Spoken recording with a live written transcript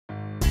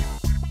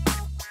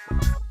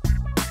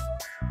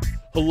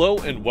Hello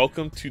and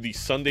welcome to the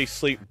Sunday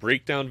Slate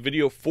breakdown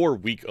video for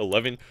Week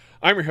 11.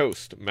 I'm your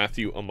host,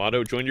 Matthew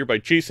Amato, joined here by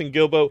Jason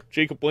Gilbo,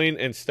 Jacob Blaine,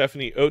 and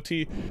Stephanie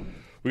Oti.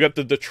 We got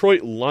the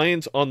Detroit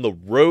Lions on the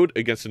road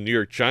against the New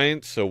York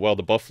Giants, so while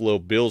the Buffalo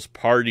Bills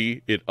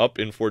party it up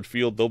in Ford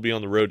Field, they'll be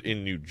on the road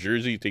in New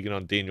Jersey, taking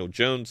on Daniel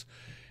Jones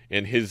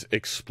and his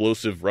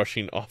explosive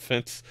rushing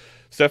offense.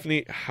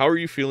 Stephanie, how are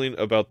you feeling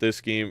about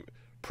this game?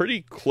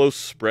 Pretty close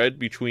spread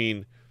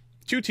between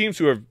two teams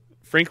who have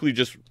frankly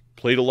just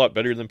played a lot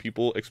better than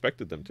people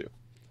expected them to.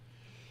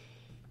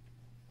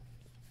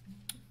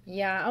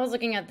 Yeah, I was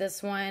looking at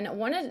this one.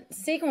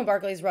 Saquon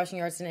Barkley's rushing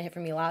yards didn't hit for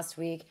me last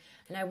week,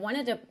 and I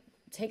wanted to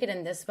take it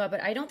in this spot,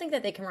 but I don't think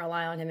that they can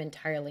rely on him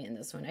entirely in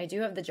this one. I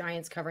do have the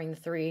Giants covering the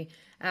 3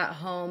 at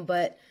home,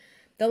 but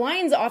the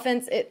Lions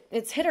offense,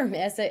 it's hit or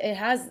miss. It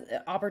has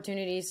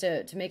opportunities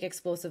to make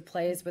explosive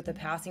plays with the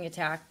passing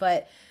attack,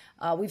 but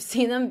we've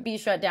seen them be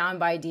shut down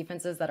by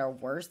defenses that are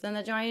worse than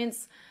the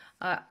Giants.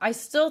 I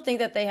still think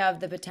that they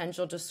have the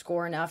potential to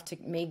score enough to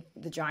make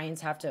the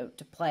Giants have to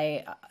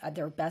play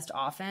their best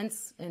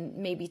offense and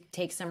maybe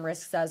take some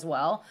risks as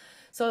well.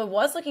 So I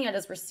was looking at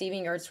his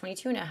receiving yards,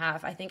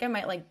 22.5. I think I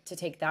might like to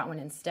take that one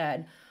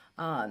instead.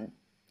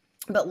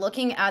 But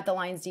looking at the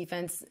Lions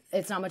defense,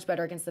 it's not much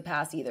better against the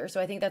pass either. So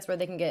I think that's where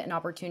they can get an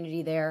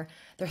opportunity there.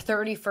 They're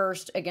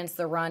 31st against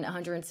the run,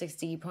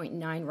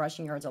 160.9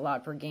 rushing yards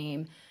allowed per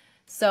game.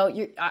 So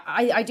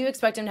I do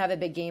expect him to have a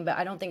big game, but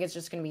I don't think it's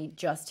just going to be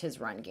just his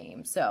run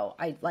game. So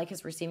I like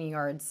his receiving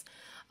yards.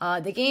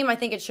 The game, I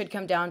think it should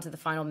come down to the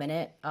final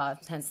minute,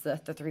 hence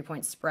the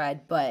 3-point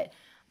spread. But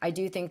I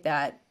do think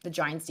that the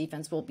Giants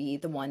defense will be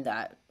the one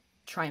that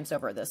triumphs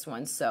over this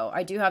one. So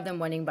I do have them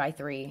winning by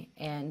 3,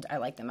 and I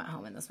like them at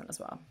home in this one as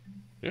well.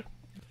 Yeah.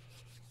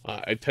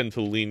 I tend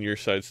to lean your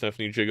side,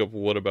 Stephanie. Jacob,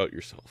 what about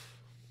yourself?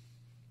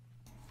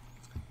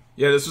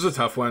 Yeah, this was a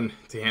tough one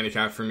to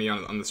handicap for me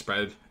on the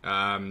spread.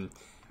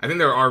 I think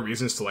there are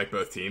reasons to like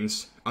both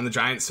teams. On the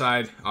Giants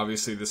side,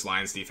 obviously this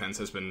Lions defense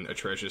has been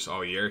atrocious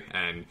all year,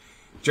 and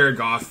Jared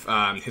Goff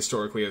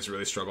historically has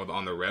really struggled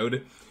on the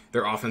road.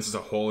 Their offense as a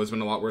whole has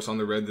been a lot worse on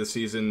the road this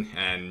season,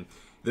 and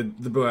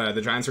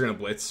the Giants are going to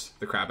blitz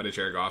the crap out of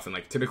Jared Goff, and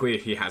typically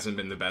he hasn't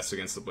been the best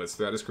against the blitz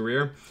throughout his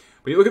career.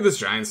 But you look at this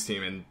Giants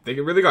team, and they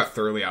really got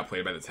thoroughly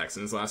outplayed by the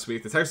Texans last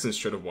week. The Texans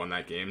should have won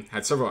that game,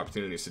 had several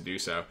opportunities to do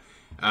so.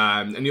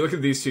 And you look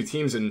at these two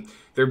teams, and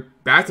they're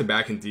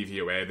back-to-back in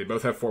DVOA. They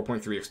both have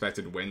 4.3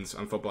 expected wins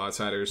on Football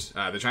Outsiders.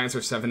 The Giants are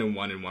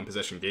 7-1 in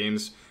one-possession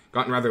games.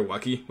 Gotten rather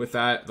lucky with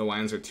that. The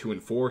Lions are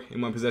 2-4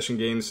 in one-possession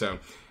games. So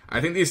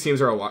I think these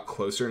teams are a lot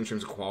closer in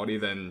terms of quality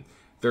than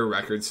their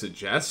records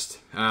suggest.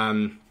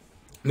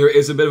 There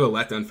is a bit of a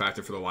letdown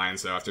factor for the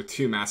Lions, though, after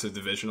 2 massive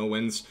divisional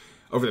wins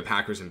over the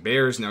Packers and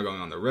Bears, now going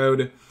on the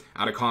road,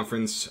 out of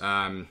conference,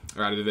 or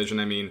out of division,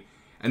 I mean.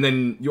 And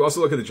then you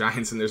also look at the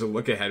Giants, and there's a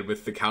look ahead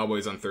with the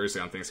Cowboys on Thursday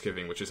on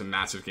Thanksgiving, which is a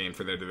massive game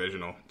for their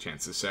divisional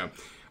chances. So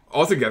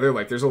altogether,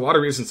 there's a lot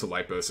of reasons to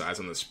like both sides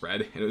on the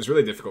spread, and it was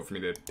really difficult for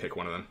me to pick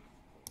one of them.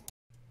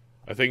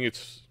 I think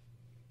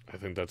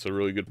that's a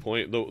really good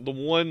point. The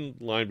one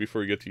line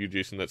before we get to you,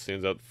 Jason, that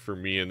stands out for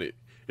me, and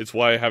it's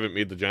why I haven't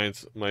made the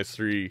Giants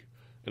 -3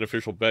 an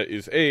official bet,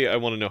 is A, I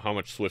want to know how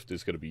much Swift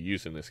is going to be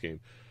used in this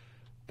game.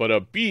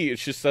 But B,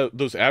 it's just that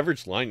those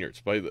average line yards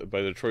by the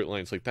Detroit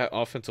Lions, that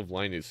offensive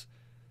line is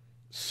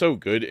so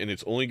good, and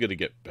it's only going to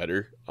get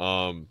better.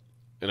 And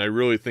I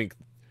really think,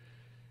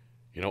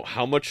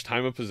 how much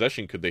time of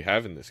possession could they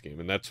have in this game?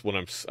 And that's what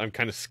I'm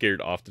kind of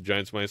scared off the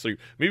Giants -3.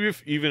 Maybe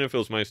even if it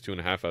was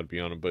 -2.5, I'd be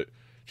on them. But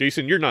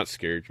Jason, you're not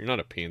scared. You're not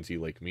a pansy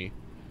like me.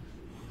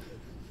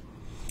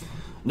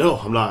 No,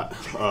 I'm not.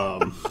 I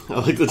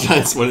like the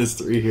Giants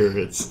 -3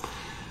 here.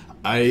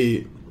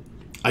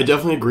 I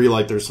definitely agree.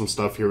 There's some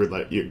stuff here with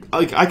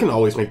I can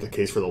always make the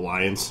case for the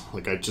Lions.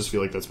 I just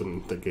feel like that's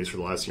been the case for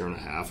the last year and a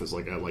half. Is I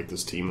like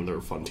this team and they're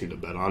a fun team to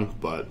bet on.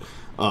 But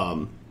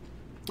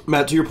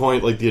Matt, to your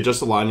point, the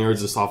adjusted line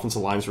yards, this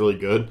offensive line is really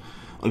good.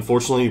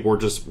 Unfortunately,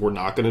 we're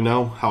not going to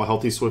know how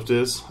healthy Swift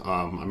is.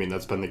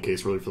 That's been the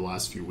case really for the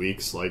last few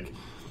weeks.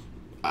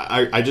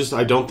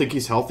 I don't think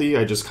he's healthy.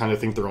 I just kind of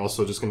think they're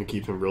also just going to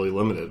keep him really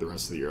limited the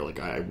rest of the year.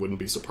 I wouldn't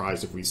be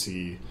surprised if we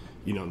see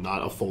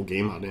not a full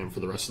game out of him for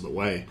the rest of the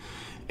way.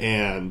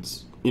 And,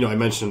 I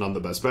mentioned on the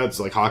best bets,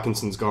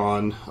 Hawkinson's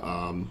gone.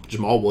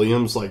 Jamal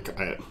Williams,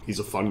 he's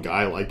a fun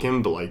guy, I like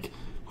him, but,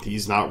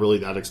 he's not really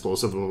that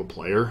explosive of a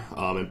player.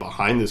 And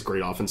behind this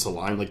great offensive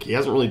line, he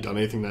hasn't really done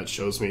anything that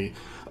shows me,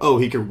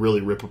 he could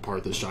really rip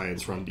apart this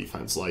Giants run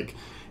defense.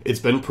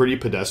 It's been pretty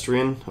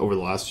pedestrian over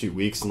the last few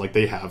weeks, and,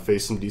 they have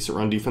faced some decent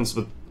run defense,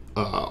 but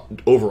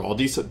overall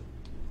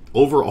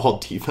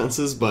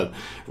defenses, but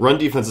run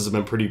defenses have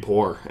been pretty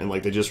poor, and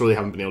they just really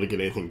haven't been able to get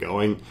anything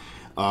going.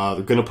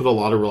 They're going to put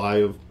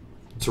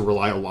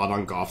rely a lot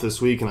on Goff this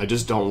week, and I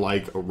just don't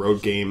like a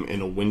road game in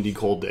a windy,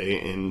 cold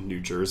day in New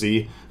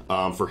Jersey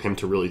for him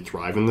to really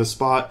thrive in this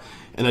spot.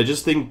 And I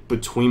just think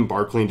between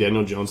Barkley and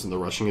Daniel Jones and the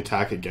rushing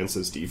attack against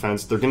this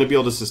defense, they're going to be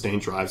able to sustain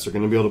drives. They're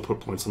going to be able to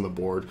put points on the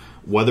board.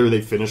 Whether they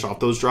finish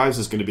off those drives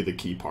is going to be the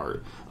key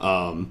part.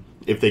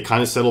 If they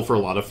kind of settle for a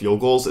lot of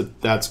field goals,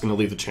 that's going to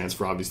leave the chance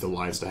for obviously the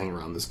Lions to hang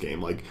around this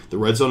game. Like, the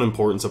red zone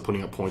importance of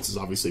putting up points is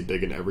obviously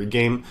big in every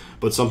game,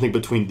 but something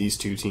between these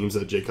two teams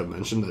that Jacob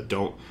mentioned that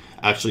don't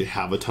actually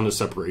have a ton of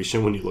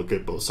separation when you look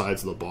at both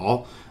sides of the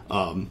ball,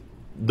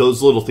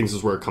 those little things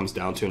is where it comes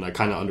down to, and I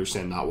kind of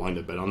understand not wanting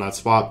to bet on that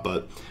spot,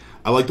 but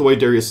I like the way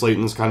Darius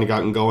Slayton's kind of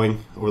gotten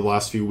going over the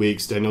last few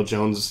weeks. Daniel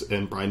Jones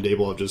and Brian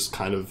Dable have just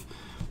kind of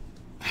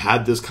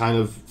had this kind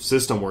of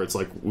system where it's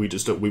like we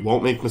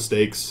won't make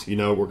mistakes.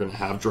 We're going to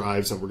have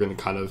drives and we're going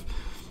to kind of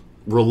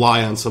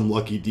rely on some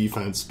lucky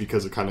defense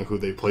because of kind of who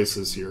they place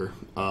this year.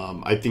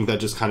 I think that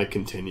just kind of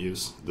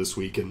continues this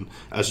week, and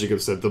as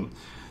Jacob said,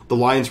 the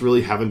Lions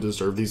really haven't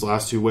deserved these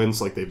last two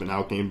wins. Like, they've been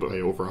outgained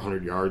by over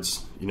 100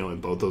 yards, in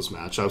both those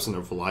matchups, and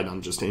have relied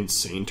on just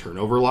insane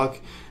turnover luck.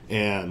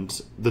 And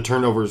the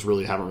turnovers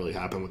haven't really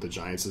happened with the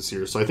Giants this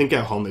year. So I think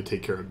at home they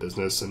take care of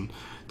business, and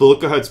the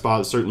look-ahead spot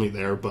is certainly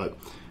there. But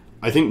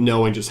I think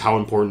knowing just how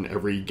important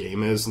every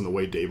game is and the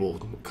way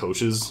Dable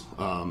coaches,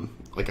 I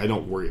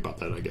don't worry about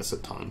that, I guess, a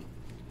ton.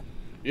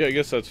 Yeah, I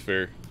guess that's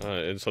fair.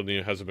 And something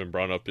that hasn't been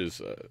brought up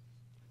is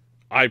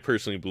I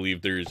personally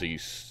believe there is a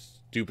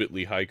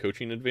stupidly high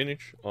coaching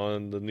advantage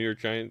on the New York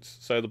Giants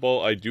side of the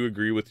ball. I do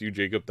agree with you,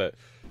 Jacob, that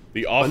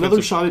the offensive...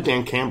 Another shot at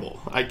Dan Campbell.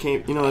 I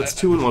can't... that's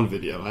two in one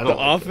video. I don't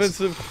like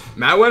offensive... This.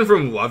 Matt went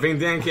from loving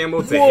Dan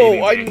Campbell to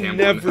hating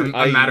Dan Campbell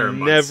I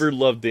never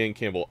loved Dan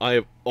Campbell. I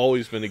have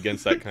always been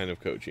against that kind of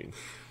coaching.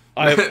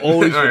 I have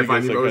always been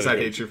against that always kind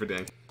had of hatred for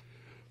Dan.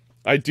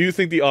 I do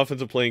think the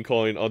offensive playing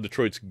calling on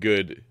Detroit's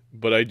good,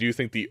 but I do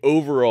think the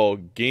overall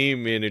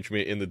game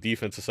management in the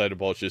defensive side of the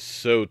ball is just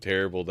so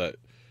terrible that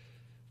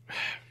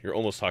you're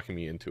almost talking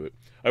me into it.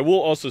 I will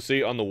also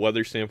say on the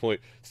weather standpoint,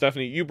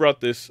 Stephanie, you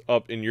brought this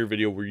up in your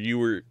video where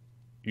you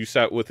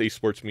sat with a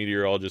sports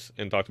meteorologist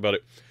and talked about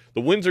it.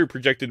 The winds are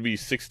projected to be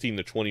 16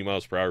 to 20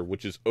 miles per hour,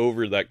 which is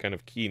over that kind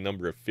of key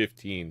number of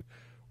 15,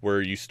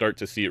 where you start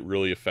to see it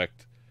really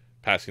affect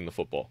passing the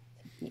football.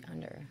 The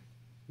under.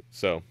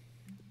 So,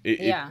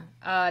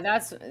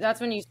 that's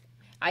when you.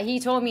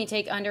 He told me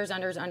take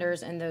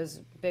unders in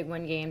those big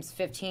win games.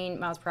 15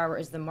 miles per hour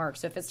is the mark.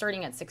 So if it's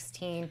starting at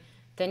 16,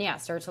 then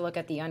start to look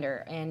at the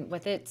under. And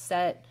with it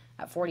set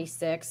at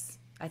 46,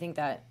 I think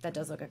that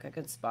does look like a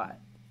good spot.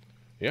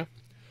 Yeah.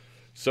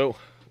 So,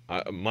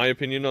 my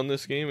opinion on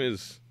this game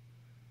is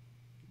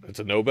it's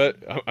a no bet.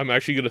 I'm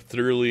actually going to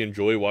thoroughly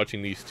enjoy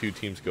watching these two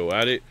teams go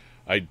at it.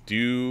 I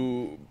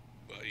do,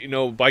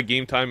 by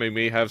game time, I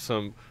may have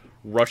some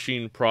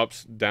rushing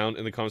props down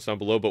in the comments down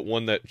below, but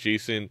one that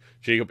Jason,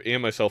 Jacob,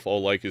 and myself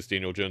all like is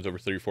Daniel Jones over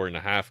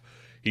 34.5.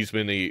 He's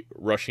been a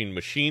rushing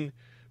machine.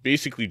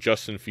 Basically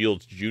Justin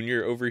Fields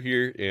Jr. over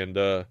here, and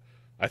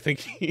I think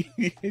he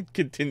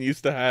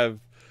continues to have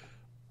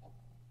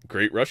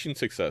great rushing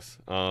success.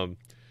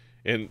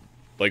 And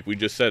like we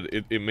just said,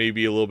 it may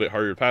be a little bit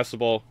harder to pass the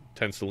ball,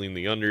 tends to lean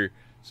the under,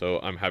 so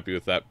I'm happy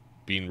with that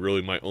being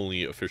really my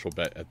only official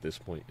bet at this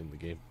point in the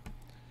game.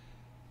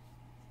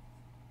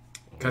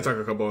 Can I talk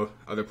a couple of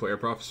other player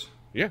props?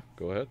 Yeah,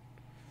 go ahead.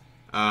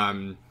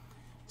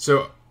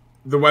 So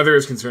the weather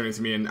is concerning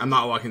to me, and I'm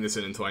not locking this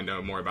in until I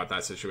know more about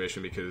that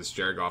situation because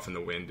Jared Goff in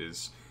the wind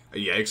is a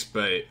yikes.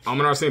 But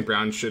Amon-Ra St.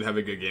 Brown should have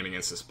a good game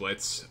against the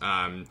splits.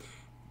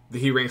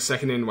 He ranks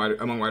second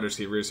among wide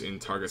receivers in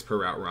targets per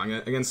route run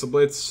against the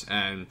blitz,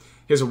 and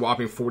he has a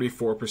whopping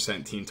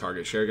 44% team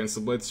target share against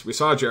the blitz. We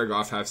saw Jared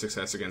Goff have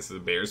success against the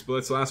Bears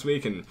blitz last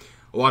week, and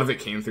a lot of it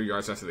came through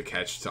yards after the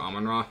catch to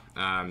Amon-Ra.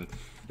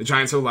 The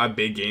Giants have allowed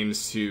big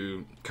games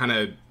to kind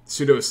of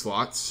pseudo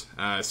slots.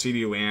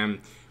 CeeDee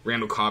Lamb,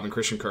 Randall Cobb, and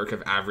Christian Kirk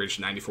have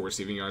averaged 94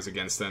 receiving yards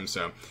against them,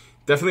 so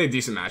definitely a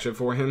decent matchup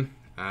for him.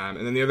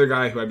 And then the other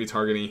guy who I'd be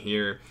targeting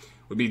here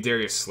would be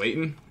Darius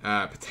Slayton,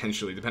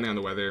 potentially, depending on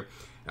the weather.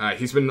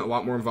 He's been a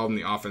lot more involved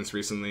in the offense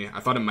recently.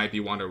 I thought it might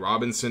be Wanda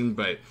Robinson,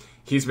 but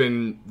he's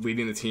been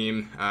leading the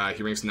team.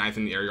 He ranks 9th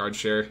in the air yard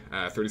share,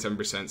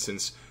 37%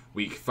 since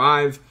week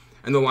 5.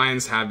 And the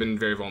Lions have been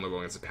very vulnerable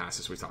against the pass,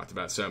 as we talked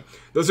about. So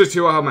those are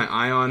two I'll have my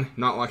eye on.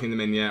 Not locking them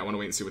in yet. I want to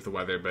wait and see with the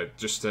weather, but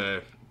just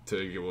to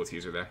give a little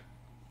teaser there.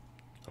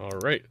 All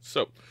right.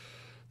 So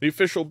the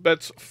official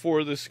bets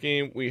for this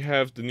game, we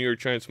have the New York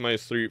Giants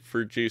 -3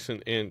 for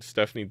Jason and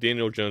Stephanie.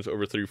 Daniel Jones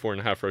over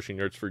 34.5 rushing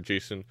yards for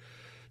Jason,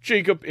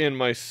 Jacob, and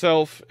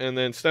myself. And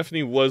then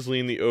Stephanie was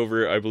leaning the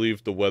over. I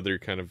believe the weather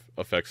kind of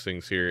affects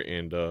things here,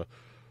 and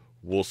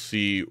we'll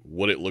see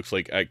what it looks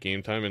like at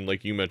game time. And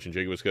like you mentioned,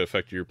 Jacob, it's going to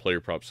affect your player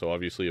props, so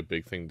obviously a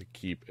big thing to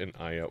keep an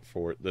eye out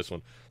for this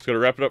one. It's going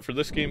to wrap it up for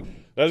this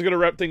game. That's going to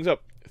wrap things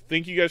up.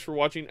 Thank you guys for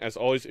watching. As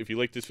always, if you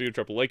liked this video,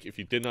 drop a like. If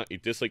you did not, a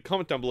dislike.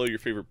 Comment down below your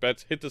favorite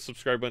bets. Hit the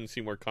subscribe button to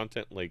see more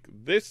content like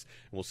this.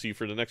 And we'll see you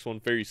for the next one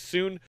very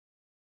soon.